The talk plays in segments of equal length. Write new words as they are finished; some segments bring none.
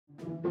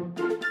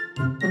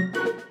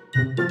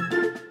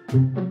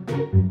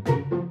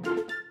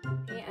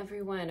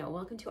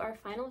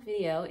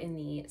video in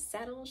the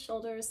Saddle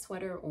Shoulder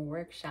Sweater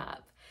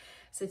Workshop.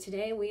 So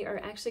today we are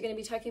actually going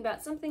to be talking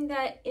about something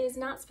that is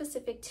not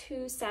specific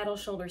to saddle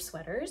shoulder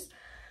sweaters,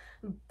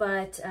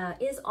 but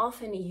is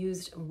often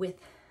used with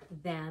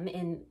them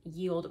in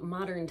yield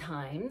modern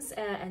times,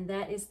 and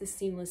that is the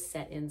seamless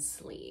set-in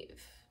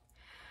sleeve.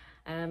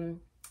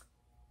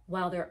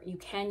 While you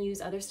can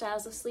use other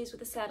styles of sleeves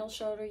with a saddle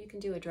shoulder, you can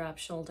do a drop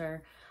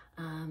shoulder.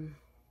 Are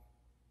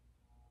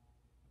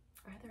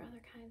there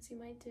other kinds you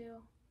might do?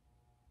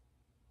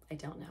 I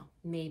don't know.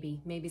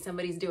 Maybe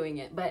somebody's doing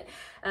it, but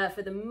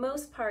for the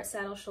most part,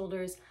 saddle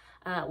shoulders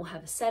will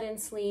have a set-in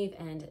sleeve,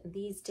 and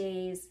these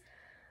days,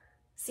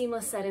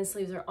 seamless set-in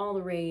sleeves are all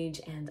the rage,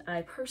 and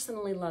I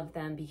personally love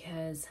them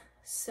because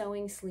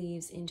sewing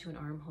sleeves into an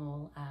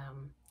armhole,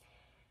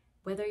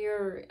 whether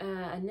you're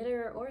a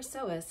knitter or a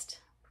sewist,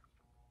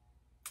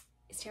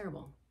 is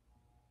terrible.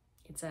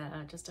 It's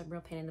just a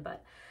real pain in the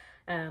butt.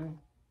 And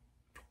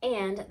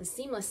the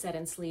seamless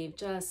set-in sleeve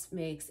just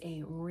makes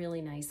a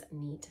really nice,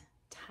 neat,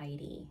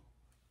 tidy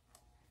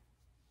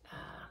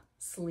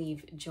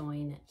sleeve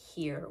join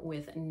here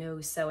with no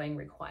sewing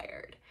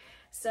required.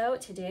 So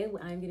today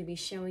I'm going to be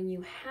showing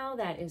you how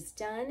that is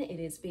done. It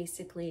is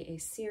basically a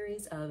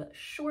series of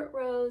short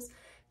rows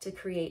to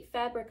create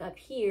fabric up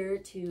here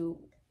to,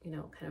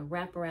 kind of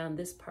wrap around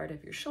this part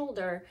of your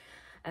shoulder,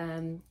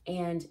 and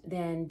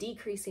then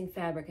decreasing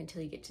fabric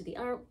until you get to the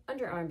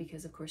underarm,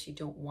 because of course you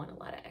don't want a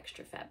lot of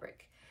extra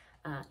fabric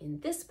in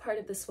this part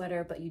of the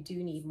sweater, but you do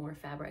need more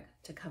fabric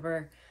to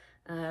cover,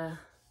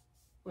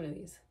 what are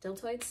these,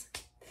 deltoids?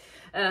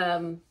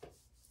 And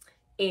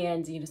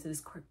so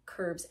this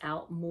curves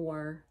out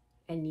more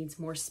and needs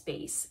more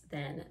space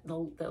than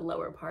the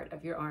lower part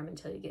of your arm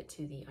until you get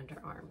to the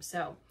underarm.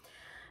 So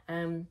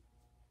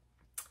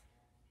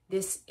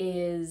this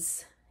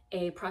is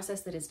a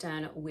process that is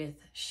done with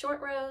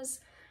short rows.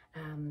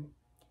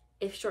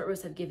 If short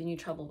rows have given you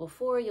trouble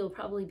before, you'll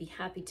probably be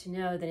happy to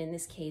know that in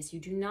this case, you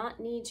do not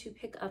need to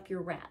pick up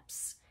your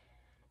wraps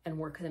and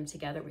work them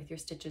together with your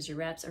stitches. Your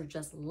wraps are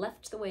just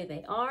left the way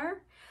they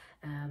are.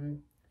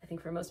 I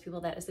think for most people,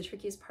 that is the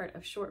trickiest part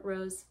of short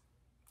rows,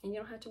 and you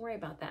don't have to worry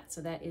about that.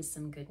 So that is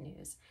some good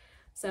news.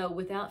 So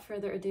without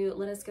further ado,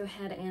 let us go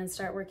ahead and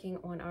start working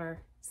on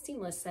our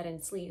seamless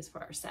set-in sleeves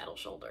for our saddle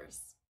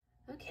shoulders.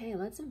 Okay,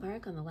 let's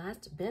embark on the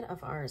last bit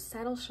of our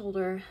saddle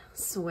shoulder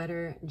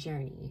sweater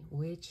journey,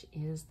 which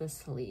is the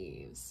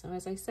sleeves. So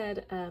as I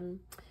said,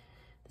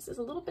 this is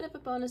a little bit of a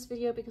bonus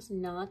video because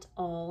not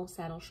all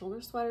saddle shoulder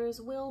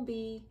sweaters will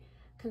be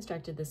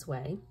constructed this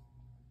way.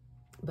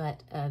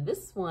 But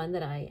this one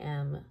that I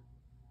am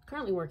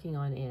currently working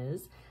on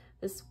is,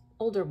 this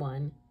older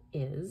one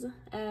is,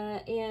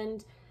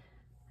 and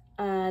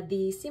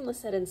the seamless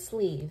set-in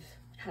sleeve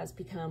has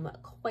become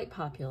quite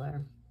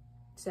popular.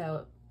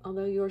 So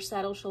although your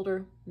saddle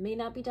shoulder may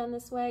not be done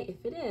this way,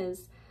 if it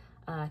is,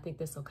 I think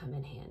this will come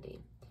in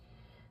handy.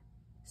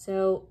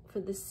 So for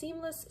the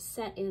seamless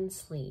set-in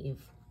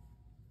sleeve,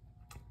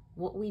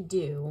 what we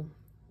do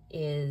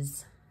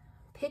is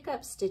pick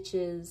up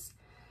stitches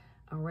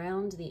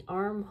around the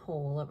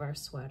armhole of our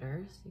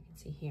sweater, so you can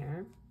see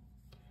here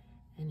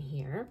and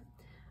here,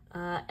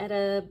 at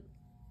a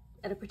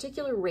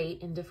particular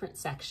rate in different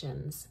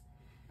sections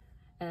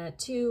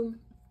to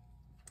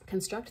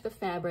construct the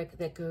fabric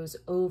that goes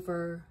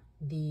over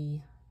the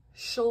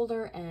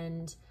shoulder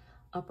and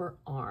upper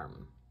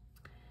arm.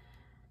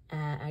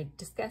 I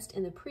discussed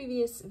in the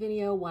previous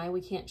video why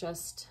we can't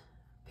just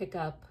pick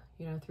up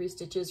 3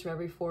 stitches for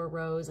every 4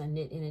 rows and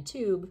knit in a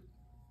tube.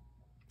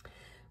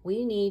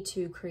 We need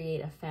to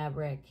create a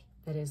fabric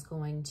that is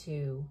going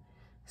to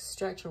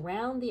stretch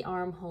around the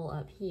armhole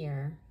up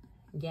here,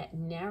 get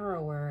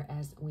narrower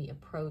as we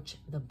approach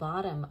the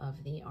bottom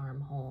of the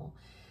armhole,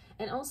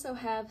 and also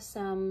have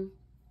some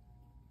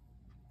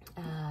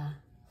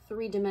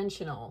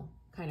three-dimensional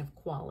kind of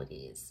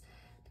qualities,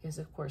 because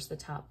of course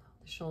the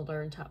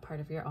shoulder and top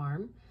part of your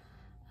arm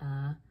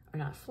are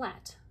not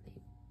flat,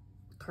 they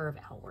curve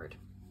outward.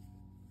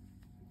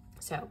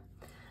 So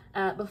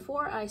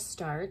before I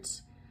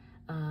start,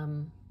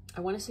 I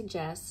want to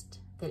suggest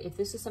that if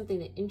this is something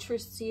that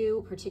interests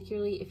you,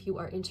 particularly if you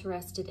are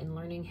interested in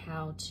learning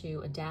how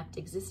to adapt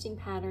existing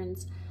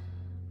patterns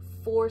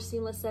for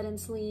seamless set-in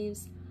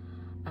sleeves,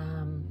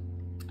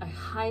 I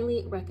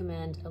highly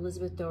recommend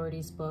Elizabeth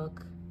Doherty's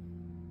book,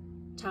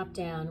 Top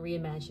Down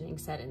Reimagining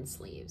Set-in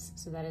Sleeves.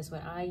 So that is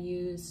what I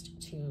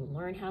used to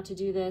learn how to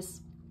do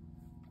this.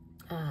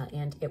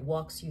 And it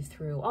walks you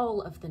through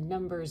all of the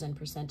numbers and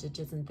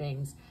percentages and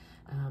things.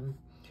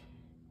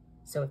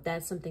 So if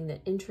that's something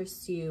that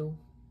interests you,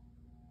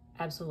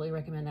 absolutely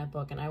recommend that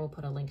book, and I will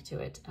put a link to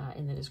it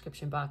in the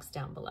description box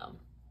down below.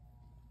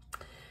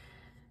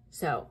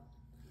 So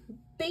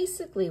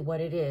basically what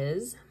it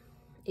is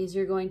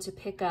you're going to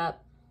pick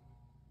up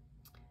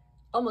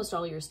almost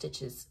all your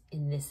stitches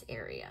in this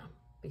area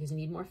because you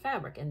need more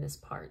fabric in this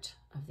part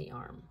of the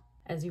arm.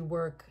 As you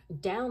work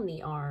down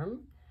the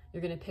arm,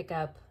 you're going to pick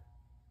up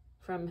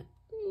from,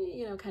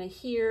 kind of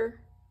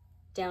here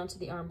down to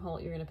the armhole,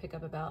 you're going to pick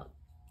up about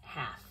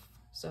half.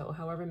 So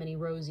however many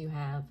rows you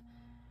have,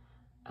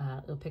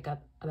 it'll pick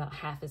up about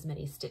half as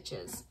many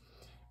stitches.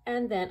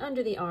 And then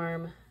under the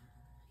arm,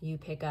 you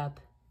pick up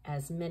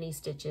as many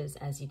stitches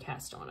as you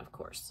cast on, of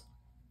course.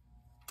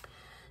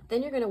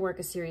 Then you're going to work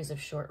a series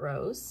of short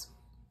rows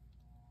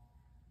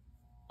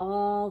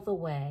all the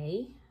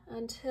way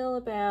until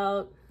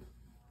about,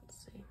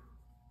 let's see,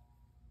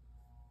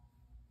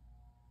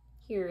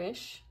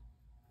 here-ish.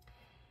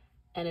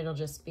 And it'll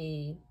just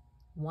be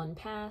one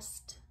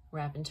past,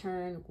 wrap and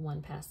turn,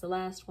 one past the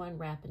last one,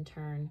 wrap and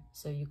turn.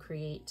 So you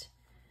create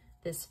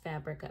this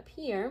fabric up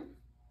here.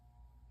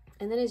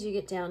 And then as you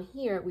get down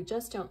here,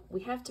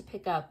 we have to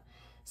pick up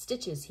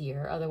stitches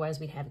here, otherwise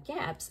we'd have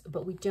gaps,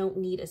 but we don't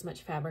need as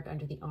much fabric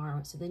under the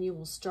arm. So then you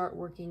will start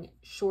working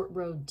short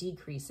row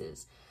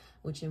decreases,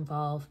 which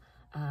involve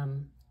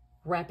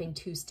wrapping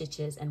 2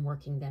 stitches and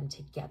working them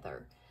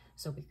together.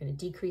 So we're going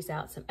to decrease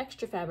out some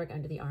extra fabric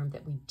under the arm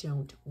that we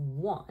don't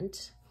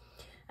want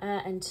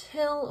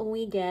until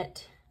we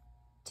get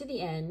to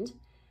the end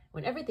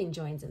when everything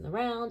joins in the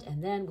round,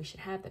 and then we should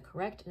have the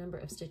correct number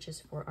of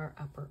stitches for our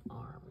upper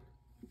arm.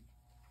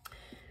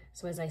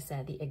 So as I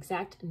said, the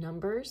exact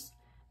numbers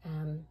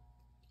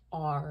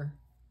are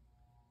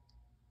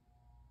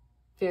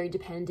very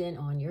dependent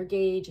on your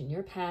gauge and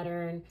your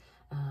pattern,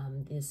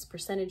 this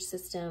percentage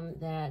system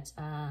that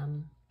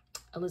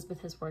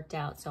Elizabeth has worked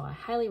out. So I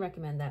highly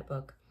recommend that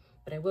book,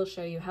 but I will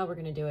show you how we're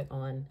going to do it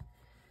on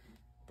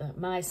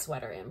my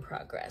sweater in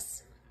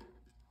progress.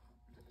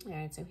 All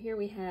right, so here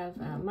we have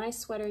my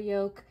sweater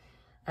yoke.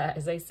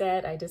 As I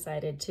said, I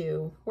decided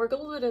to work a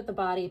little bit of the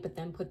body, but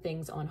then put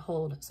things on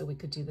hold so we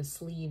could do the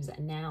sleeves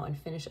now and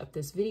finish up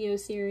this video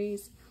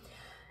series.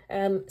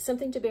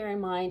 Something to bear in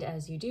mind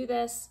as you do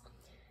this,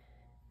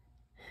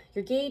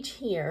 your gauge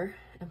here,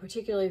 and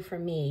particularly for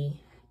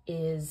me,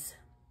 is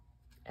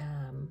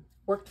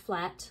worked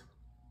flat,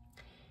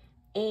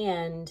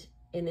 and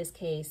in this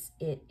case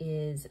it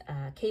is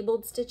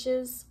cabled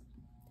stitches,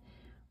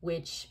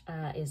 which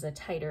is a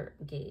tighter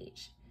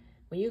gauge.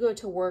 When you go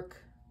to work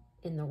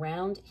in the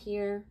round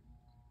here,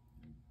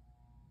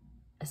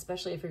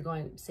 especially if you're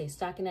going, say,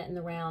 stockinette in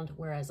the round,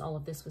 whereas all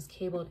of this was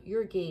cabled,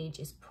 your gauge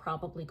is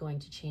probably going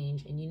to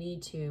change, and you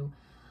need to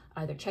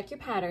either check your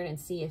pattern and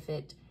see if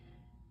it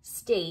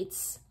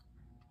states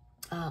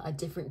a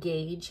different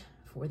gauge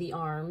for the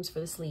arms, for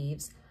the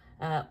sleeves,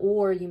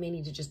 or you may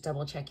need to just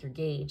double check your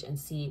gauge and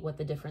see what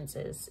the difference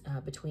is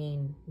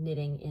between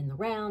knitting in the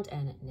round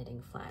and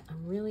knitting flat.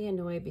 I'm really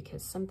annoyed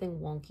because something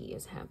wonky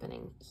is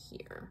happening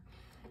here.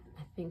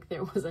 I think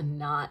there was a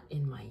knot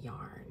in my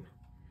yarn.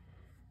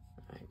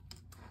 All right.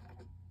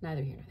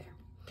 Neither here nor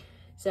there.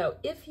 So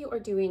if you are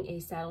doing a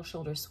saddle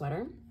shoulder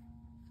sweater,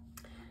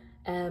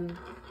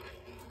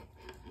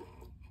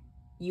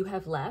 you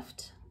have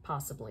left,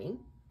 possibly,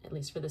 at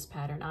least for this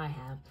pattern I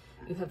have,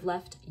 you have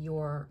left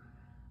your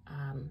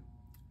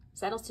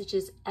saddle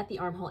stitches at the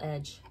armhole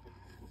edge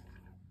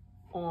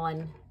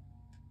on,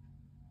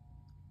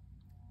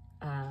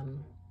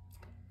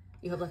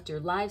 you have left your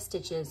live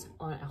stitches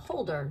on a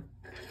holder.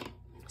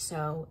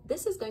 So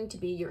this is going to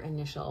be your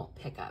initial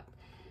pickup.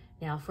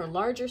 Now for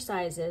larger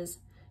sizes,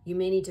 you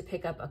may need to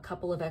pick up a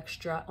couple of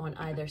extra on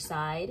either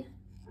side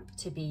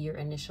to be your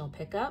initial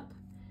pickup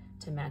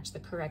to match the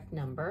correct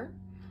number.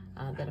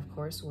 That of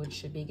course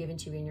should be given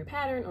to you in your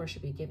pattern or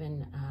should be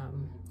given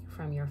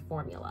from your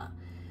formula.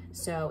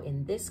 So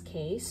in this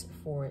case,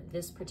 for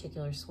this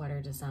particular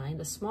sweater design,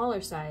 the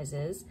smaller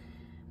sizes,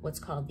 what's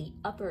called the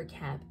upper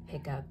cap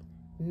pickup,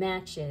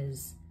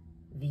 matches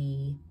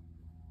the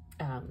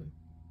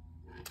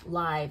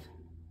live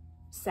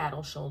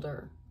saddle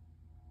shoulder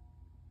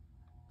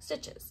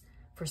stitches.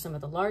 For some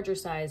of the larger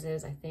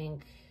sizes, I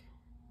think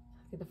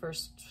the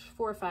first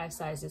 4 or 5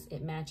 sizes,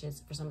 it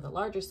matches. For some of the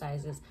larger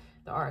sizes,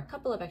 there are a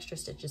couple of extra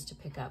stitches to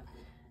pick up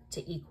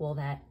to equal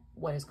that,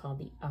 what is called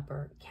the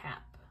upper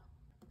cap.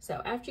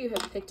 So after you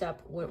have picked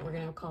up what we're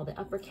going to call the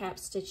upper cap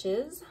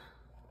stitches,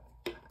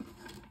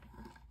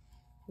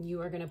 you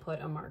are going to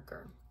put a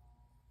marker.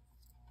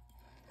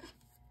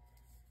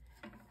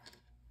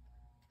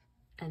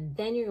 And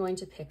then you're going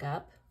to pick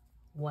up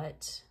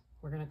what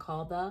we're going to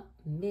call the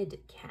mid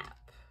cap.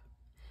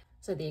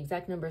 So the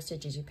exact number of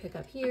stitches you pick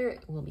up here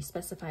will be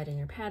specified in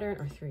your pattern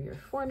or through your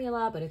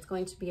formula, but it's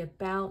going to be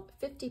about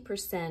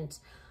 50%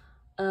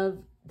 of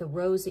the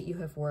rows that you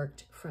have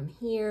worked from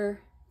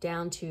here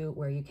down to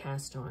where you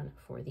cast on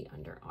for the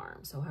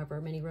underarm. So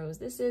however many rows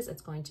this is,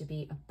 it's going to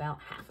be about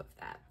half of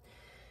that.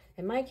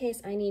 In my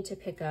case, I need to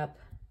pick up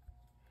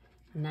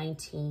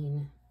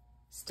 19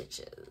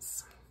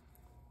 stitches.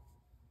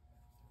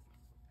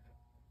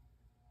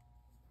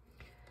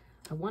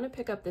 I want to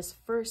pick up this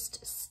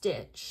first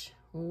stitch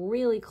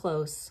really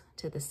close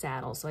to the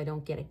saddle so I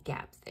don't get a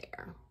gap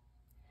there.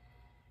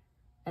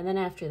 And then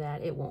after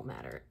that, it won't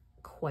matter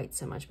quite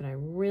so much, but I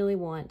really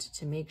want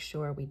to make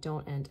sure we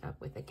don't end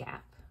up with a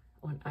gap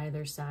on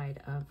either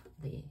side of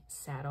the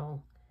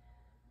saddle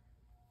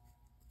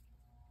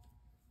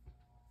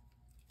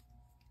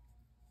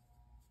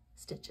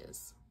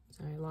stitches.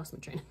 Sorry, I lost my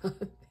train of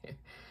thought there.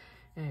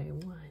 All right,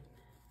 1,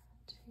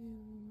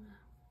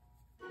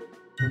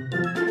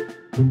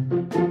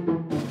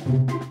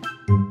 2.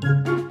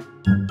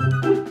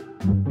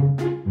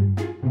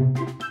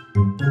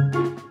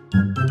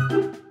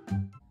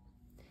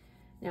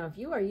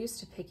 you are used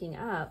to picking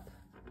up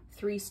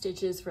 3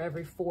 stitches for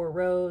every 4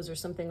 rows or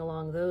something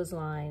along those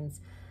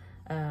lines,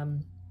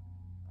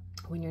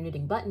 when you're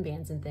knitting button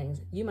bands and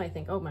things, you might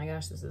think, oh my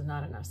gosh, this is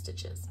not enough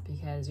stitches,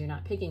 because you're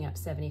not picking up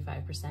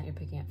 75%, you're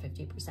picking up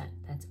 50%.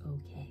 That's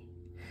okay.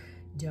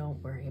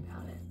 Don't worry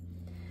about it.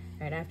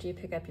 All right, after you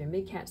pick up your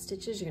mid-cap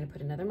stitches, you're gonna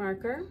put another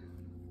marker.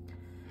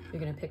 You're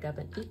gonna pick up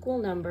an equal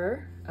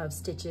number of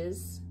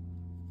stitches.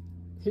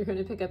 You're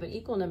gonna pick up an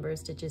equal number of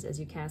stitches as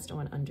you cast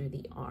on under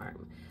the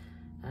arm.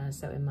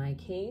 So in my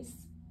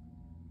case,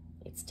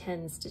 it's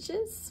 10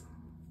 stitches.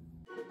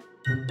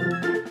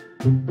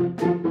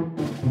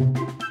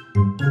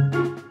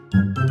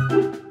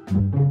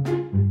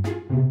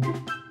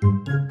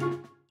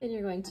 Then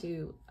you're going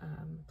to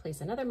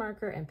place another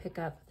marker and pick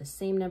up the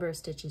same number of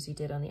stitches you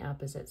did on the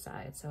opposite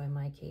side. So in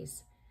my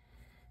case,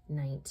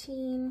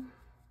 19.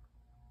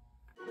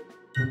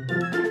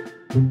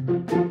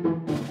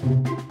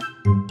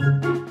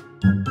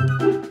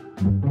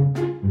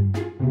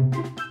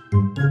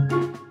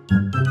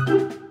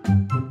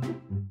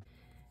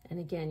 And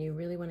again, you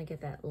really want to get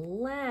that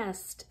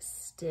last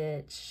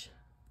stitch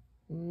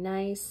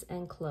nice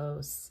and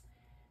close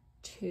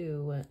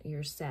to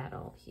your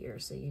saddle here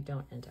so you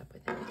don't end up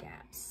with any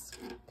gaps.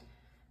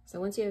 So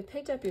once you have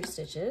picked up your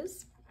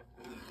stitches,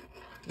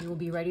 you will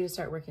be ready to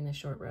start working the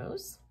short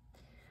rows.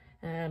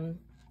 I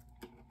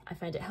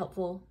find it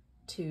helpful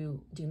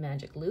to do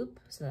magic loop,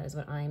 so that is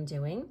what I'm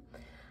doing.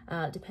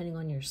 Depending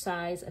on your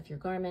size of your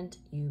garment,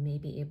 you may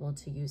be able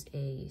to use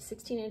a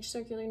 16-inch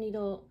circular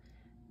needle.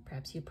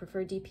 Perhaps you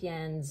prefer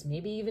DPNs,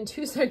 maybe even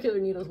 2 circular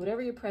needles,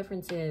 whatever your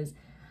preference is.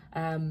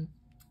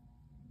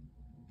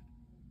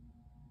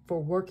 For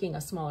working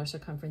a smaller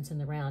circumference in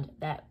the round,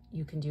 that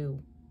you can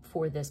do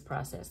for this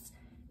process.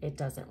 It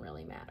doesn't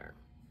really matter.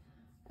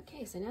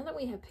 Okay, so now that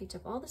we have picked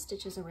up all the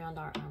stitches around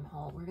our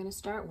armhole, we're gonna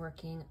start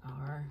working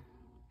our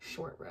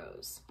short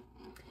rows.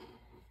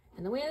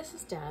 And the way this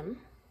is done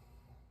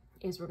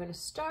is we're gonna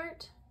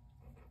start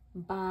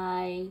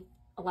by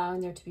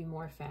allowing there to be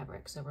more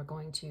fabric. So we're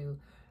going to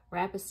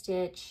wrap a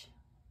stitch,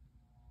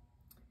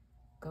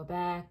 go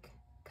back,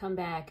 come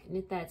back,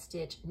 knit that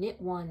stitch,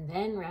 knit one,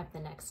 then wrap the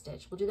next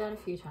stitch. We'll do that a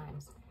few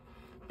times.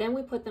 Then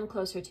we put them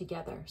closer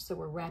together, so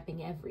we're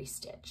wrapping every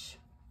stitch.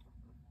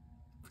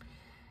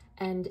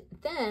 And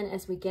then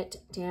as we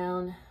get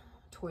down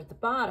toward the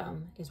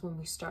bottom is when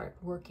we start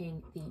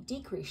working the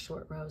decreased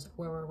short rows,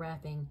 where we're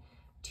wrapping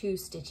 2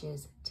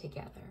 stitches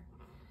together.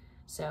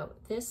 So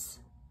this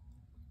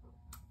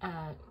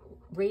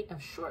rate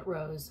of short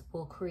rows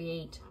will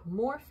create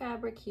more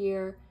fabric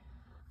here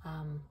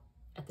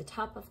at the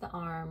top of the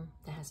arm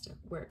that has to,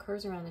 where it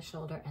curves around the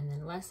shoulder, and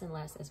then less and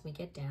less as we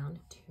get down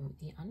to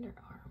the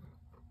underarm.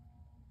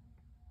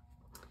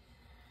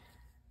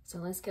 So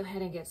let's go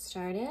ahead and get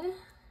started.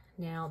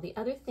 Now, the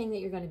other thing that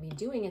you're going to be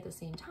doing at the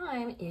same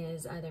time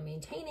is either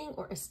maintaining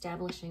or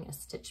establishing a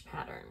stitch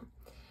pattern.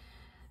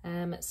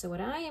 So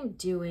what I am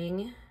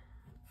doing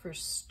to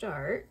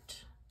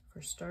start,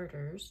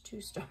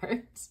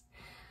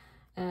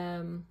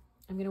 I'm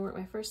going to work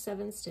my first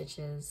 7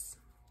 stitches,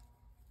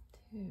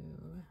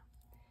 2,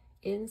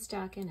 in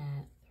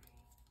stockinette,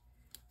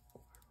 3,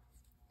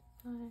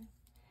 4, 5,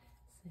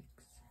 6,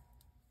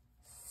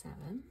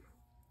 7.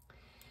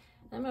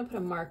 I'm going to put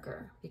a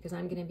marker because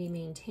I'm going to be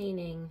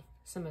maintaining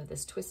some of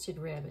this twisted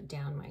rib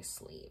down my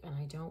sleeve, and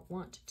I don't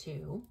want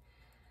to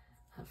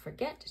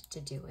forget to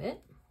do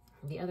it.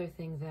 The other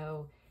thing,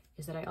 though,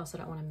 is that I also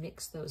don't want to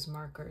mix those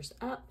markers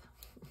up.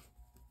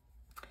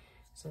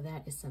 So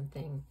that is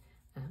something,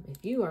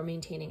 if you are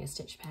maintaining a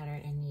stitch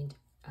pattern and need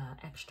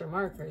extra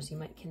markers, you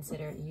might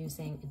consider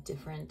using a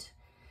different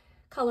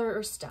color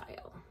or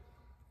style.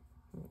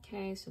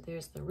 Okay, so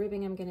there's the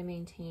ribbing I'm going to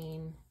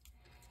maintain.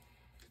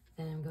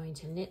 Then I'm going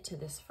to knit to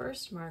this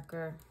first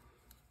marker,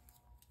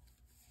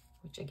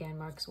 which again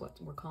marks what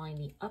we're calling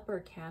the upper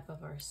cap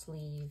of our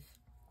sleeve.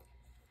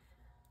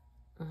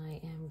 I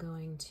am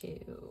going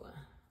to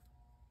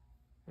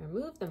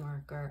remove the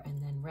marker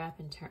and then wrap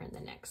and turn the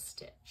next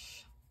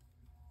stitch.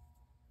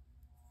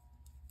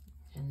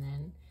 And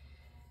then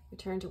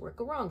return to work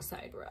a wrong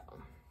side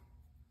row.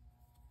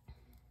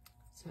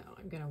 So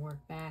I'm going to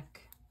work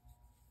back.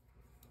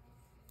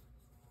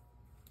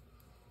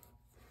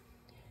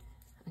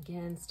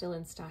 Again, still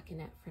in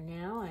stockinette for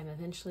now. I'm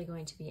eventually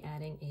going to be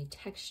adding a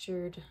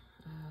textured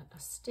a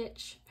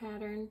stitch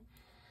pattern,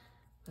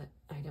 but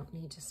I don't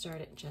need to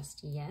start it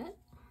just yet.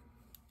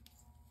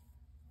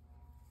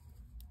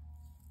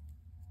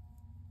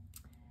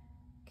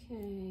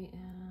 Okay,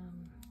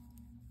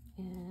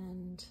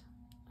 and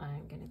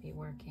I'm going to be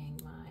working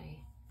my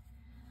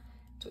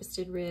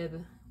twisted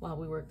rib while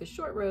we work the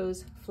short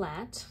rows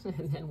flat,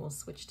 and then we'll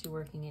switch to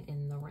working it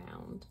in the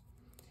round.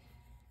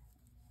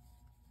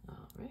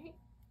 All right.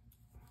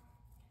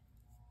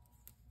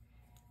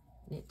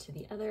 Knit to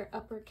the other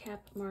upper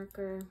cap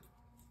marker,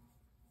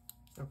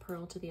 or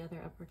purl to the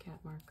other upper cap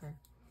marker.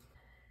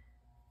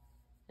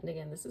 And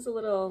again, this is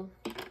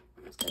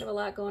it's kind of a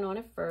lot going on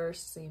at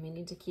first, so you may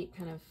need to keep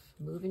kind of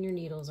moving your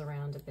needles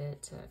around a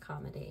bit to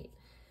accommodate.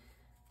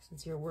 So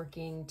since you're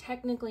working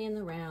technically in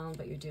the round,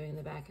 but you're doing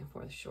the back and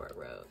forth short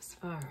rows.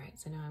 All right,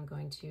 so now I'm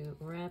going to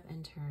wrap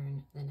and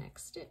turn the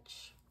next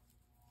stitch.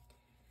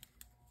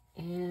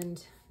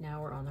 And now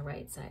we're on the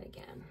right side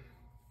again.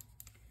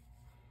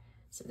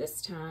 So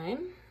this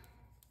time,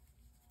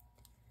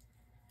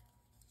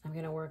 I'm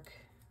going to work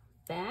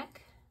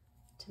back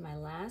to my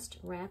last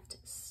wrapped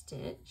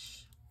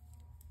stitch.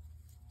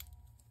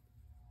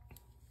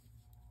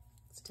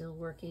 Still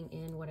working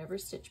in whatever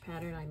stitch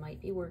pattern I might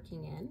be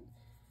working in.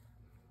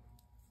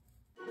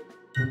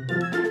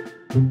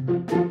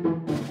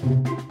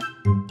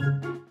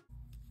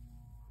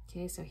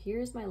 Okay, so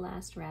here's my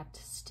last wrapped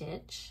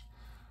stitch.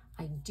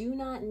 I do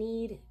not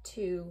need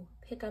to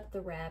pick up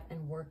the wrap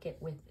and work it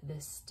with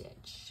this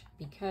stitch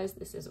because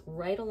this is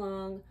right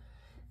along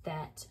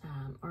that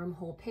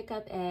armhole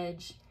pickup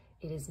edge.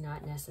 It is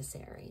not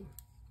necessary.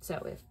 So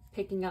if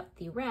picking up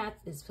the wrap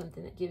is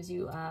something that gives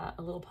you a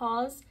little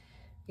pause,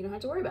 you don't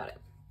have to worry about it.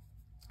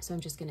 So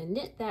I'm just going to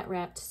knit that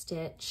wrapped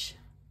stitch.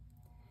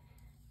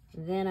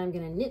 Then I'm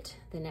going to knit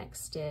the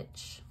next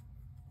stitch.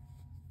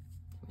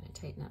 I'm going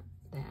to tighten up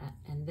that,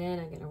 and then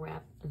I'm going to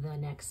wrap the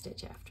next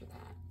stitch after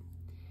that.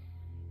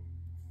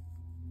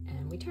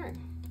 And we turn.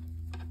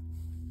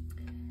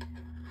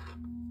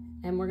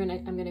 And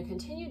I'm going to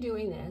continue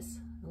doing this,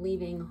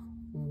 leaving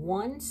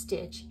one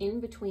stitch in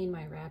between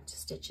my wrapped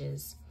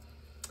stitches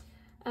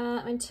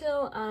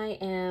until I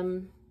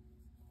am,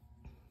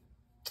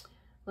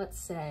 let's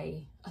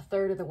say, a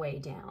third of the way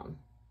down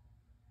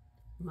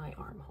my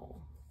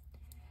armhole.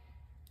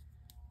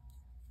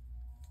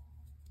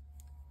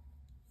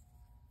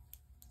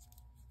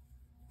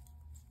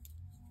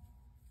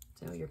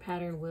 So your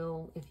pattern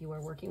will, if you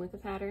are working with a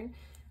pattern,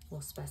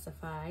 will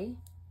specify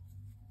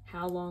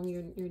how long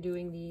you're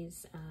doing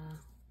these,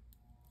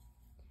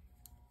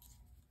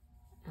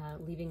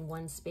 leaving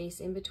one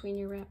space in between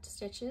your wrapped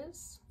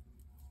stitches,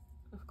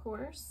 of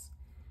course.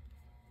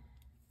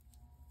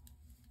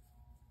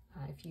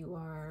 If you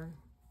are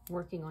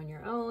working on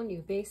your own,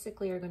 you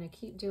basically are going to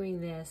keep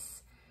doing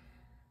this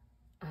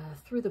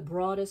through the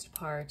broadest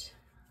part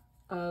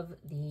of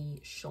the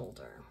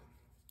shoulder.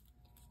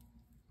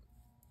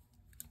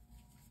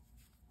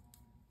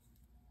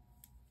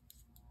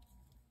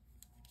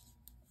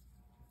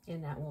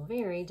 And that will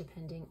vary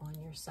depending on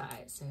your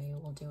size. So you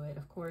will do it,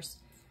 of course,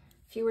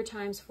 fewer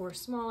times for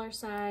smaller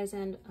size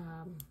and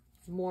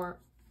more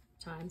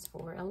times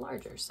for a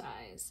larger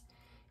size.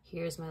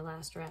 Here's my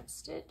last wrap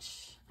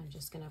stitch. I'm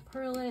just going to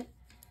purl it.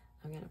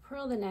 I'm going to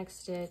purl the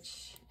next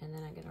stitch, and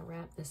then I'm going to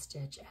wrap the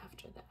stitch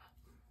after that.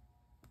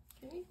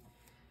 Okay.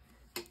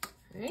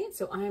 All right,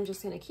 so I'm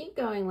just going to keep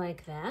going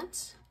like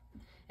that.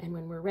 And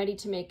when we're ready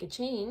to make a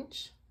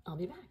change, I'll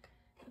be back.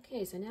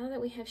 Okay, so now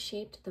that we have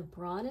shaped the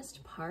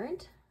broadest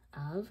part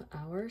of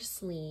our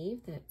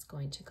sleeve that's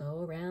going to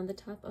go around the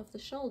top of the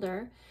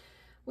shoulder,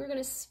 we're going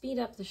to speed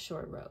up the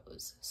short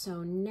rows.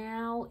 So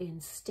now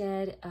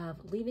instead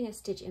of leaving a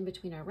stitch in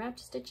between our wrapped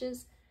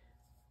stitches,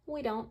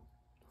 we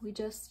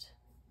just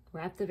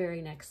wrap the very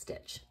next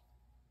stitch.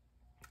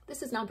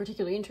 This is not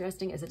particularly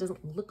interesting as it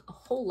doesn't look a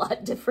whole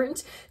lot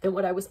different than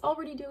what I was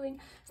already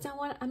doing. So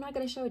I'm not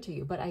going to show it to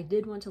you, but I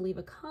did want to leave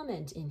a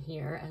comment in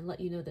here and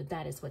let you know that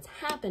that is what's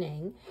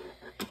happening.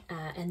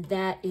 And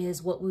that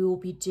is what we will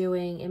be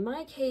doing in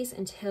my case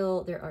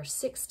until there are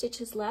 6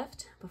 stitches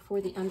left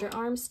before the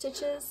underarm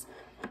stitches.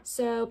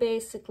 So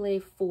basically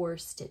 4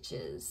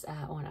 stitches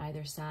on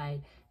either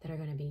side that are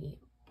going to be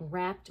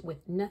wrapped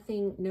with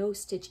no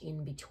stitch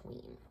in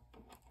between.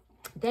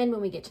 Then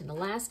when we get to the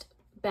last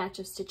batch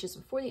of stitches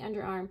before the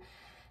underarm,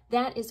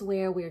 that is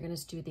where we're going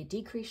to do the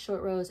decreased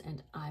short rows,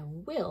 and I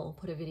will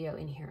put a video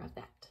in here of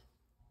that.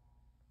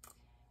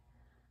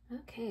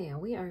 Okay,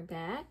 we are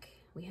back.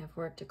 We have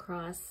worked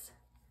across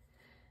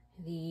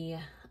the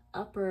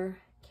upper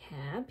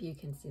cap. You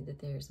can see that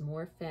there's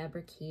more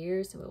fabric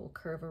here, so it will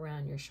curve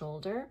around your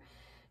shoulder.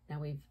 Now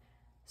we've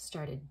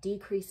started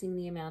decreasing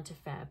the amount of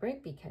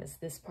fabric because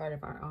this part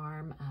of our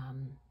arm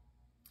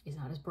is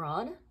not as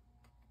broad.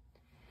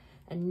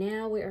 And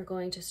now we are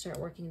going to start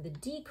working the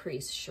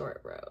decreased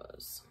short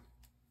rows.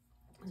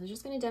 So I'm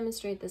just going to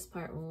demonstrate this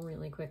part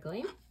really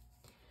quickly.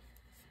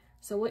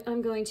 So what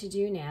I'm going to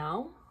do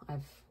now,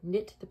 I've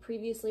knit the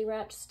previously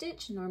wrapped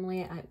stitch.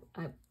 Normally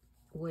I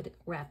would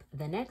wrap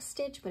the next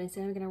stitch, but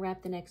instead I'm going to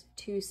wrap the next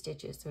 2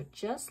 stitches. So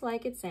just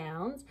like it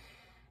sounds,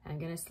 I'm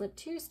going to slip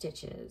 2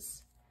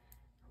 stitches,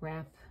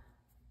 wrap,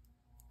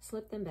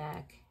 slip them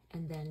back,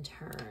 and then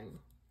turn.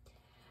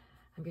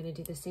 I'm going to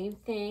do the same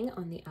thing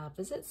on the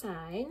opposite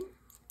side.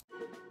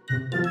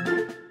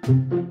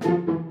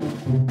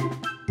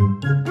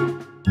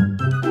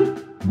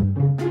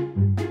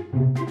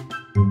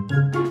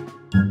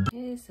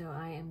 Okay, so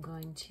I am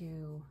going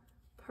to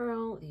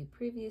purl the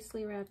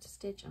previously wrapped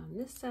stitch on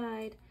this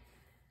side,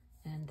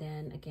 and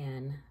then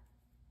again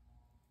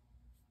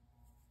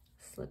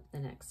slip the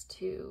next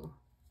 2,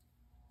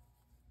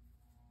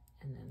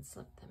 and then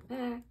slip them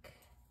back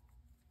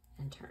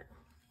and turn.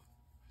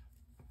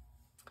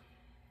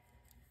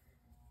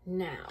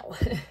 Now,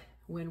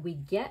 when we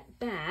get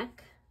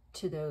back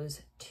to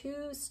those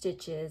 2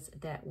 stitches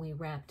that we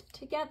wrapped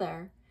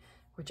together,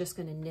 we're just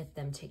going to knit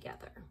them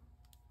together.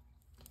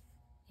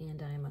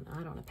 And I'm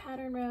not on a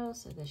pattern row,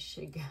 so this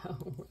should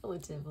go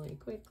relatively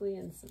quickly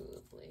and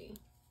smoothly.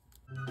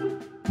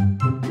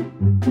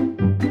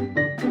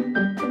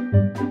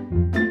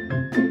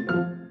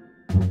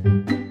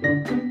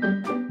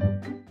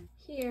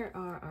 Here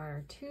are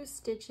our 2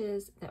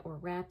 stitches that were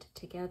wrapped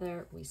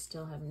together. We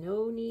still have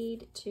no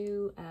need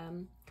to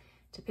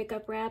pick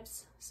up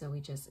wraps, so we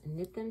just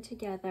knit them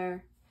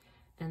together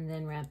and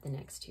then wrap the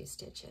next 2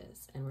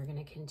 stitches. And we're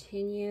going to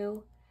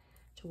continue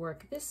to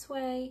work this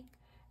way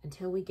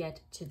until we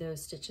get to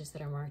those stitches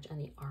that are marked on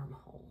the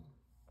armhole.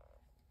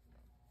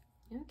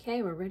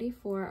 Okay, we're ready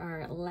for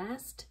our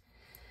last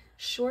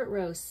short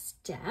row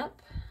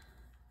step.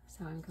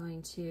 So I'm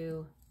going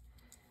to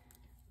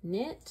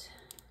knit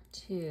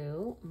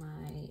to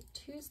my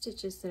 2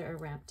 stitches that are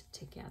wrapped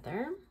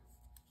together.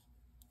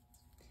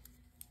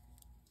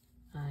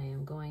 I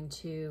am going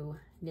to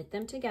knit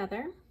them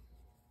together.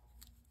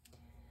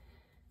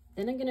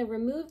 Then I'm going to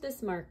remove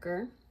this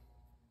marker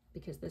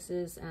because this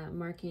is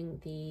marking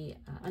the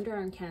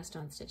underarm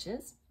cast-on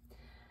stitches.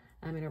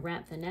 I'm going to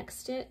wrap the next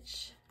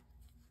stitch.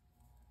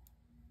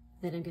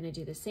 Then I'm going to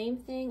do the same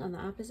thing on the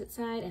opposite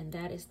side, and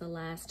that is the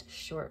last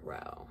short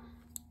row.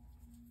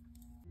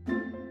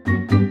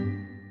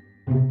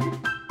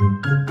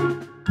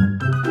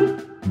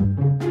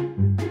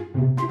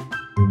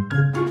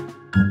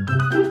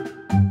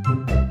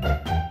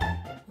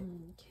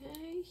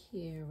 Okay,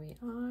 here we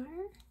are.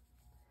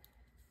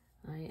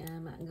 I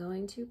am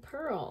going to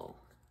purl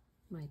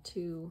my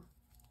 2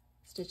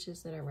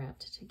 stitches that are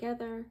wrapped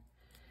together,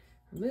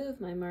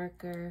 remove my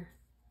marker,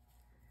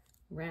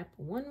 wrap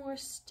 1 more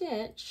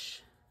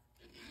stitch,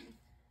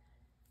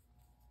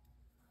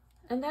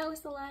 and that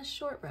was the last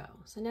short row.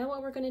 So now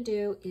what we're going to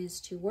do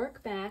is to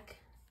work back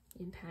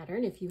in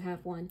pattern, if you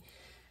have one,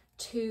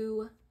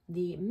 to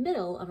the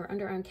middle of our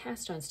underarm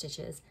cast-on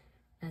stitches,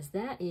 as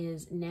that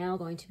is now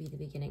going to be the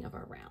beginning of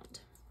our round.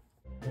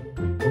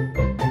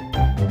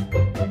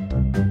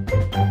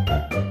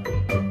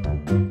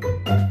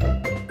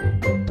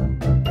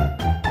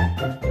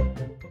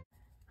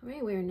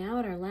 We're now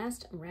at our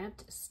last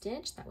wrapped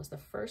stitch. That was the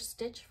first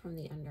stitch from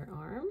the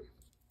underarm.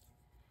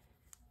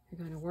 You're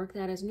going to work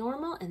that as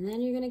normal, and then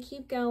you're going to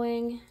keep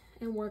going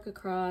and work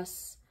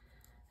across.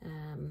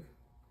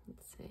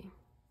 Let's see.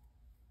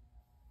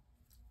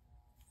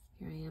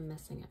 Here I am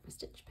messing up a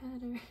stitch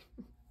pattern.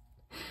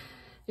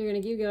 You're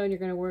going to keep going. You're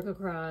going to work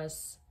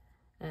across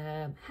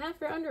half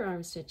your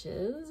underarm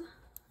stitches,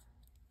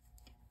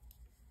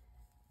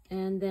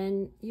 and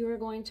then you are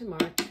going to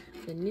mark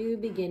the new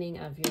beginning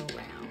of your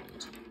round.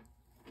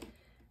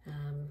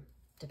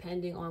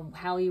 Depending on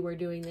how you were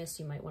doing this,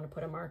 you might want to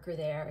put a marker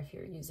there. If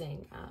you're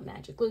using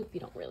magic loop, you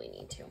don't really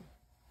need to.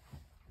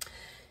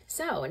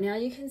 So now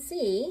you can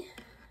see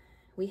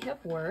we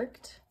have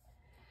worked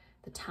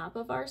the top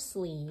of our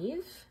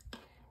sleeve.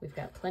 We've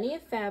got plenty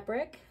of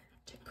fabric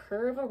to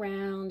curve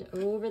around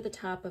over the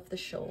top of the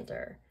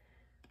shoulder.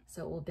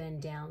 So it will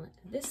bend down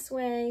this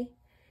way.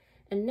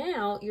 And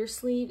now your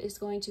sleeve is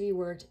going to be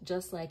worked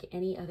just like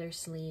any other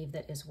sleeve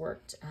that is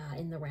worked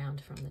in the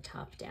round from the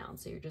top down.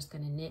 So you're just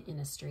going to knit in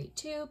a straight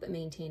tube,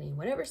 maintaining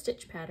whatever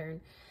stitch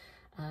pattern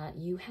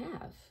you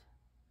have.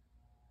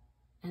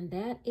 And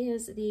that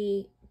is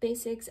the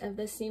basics of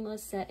the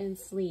seamless set-in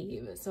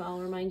sleeve. So I'll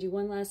remind you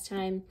one last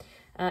time,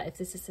 if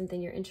this is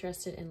something you're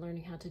interested in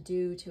learning how to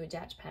do to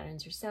adapt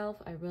patterns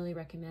yourself, I really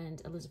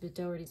recommend Elizabeth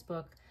Doherty's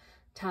book,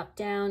 Top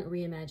Down,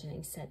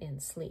 Reimagining Set-in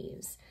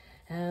Sleeves.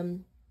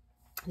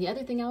 The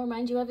other thing I'll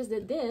remind you of is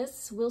that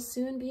this will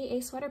soon be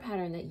a sweater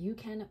pattern that you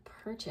can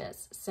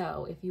purchase.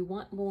 So if you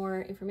want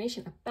more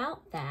information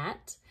about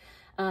that,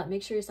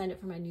 make sure you sign up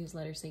for my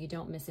newsletter so you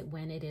don't miss it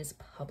when it is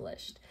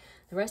published.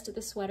 The rest of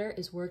the sweater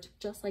is worked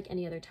just like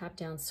any other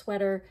top-down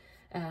sweater,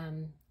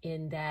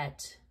 in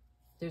that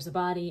there's a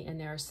body and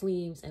there are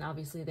sleeves, and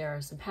obviously there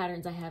are some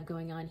patterns I have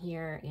going on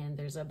here, and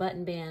there's a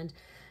button band,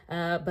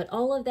 but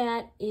all of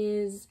that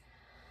is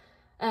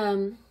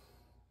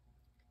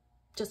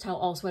just how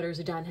all sweaters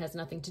are done, has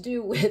nothing to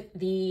do with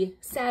the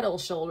saddle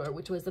shoulder,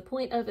 which was the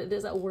point of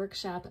this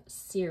workshop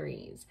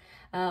series.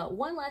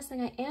 One last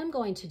thing I am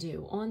going to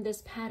do on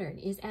this pattern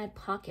is add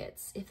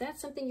pockets. If that's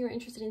something you're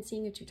interested in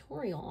seeing a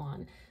tutorial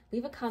on,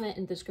 leave a comment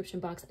in the description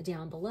box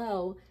down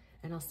below,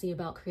 and I'll see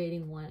about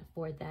creating one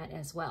for that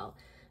as well.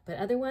 But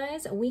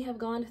otherwise, we have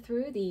gone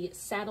through the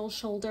saddle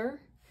shoulder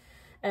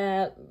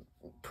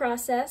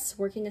process,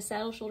 working a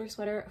saddle shoulder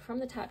sweater from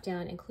the top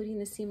down, including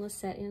the seamless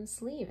set-in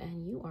sleeve,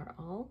 and you are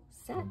all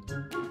set.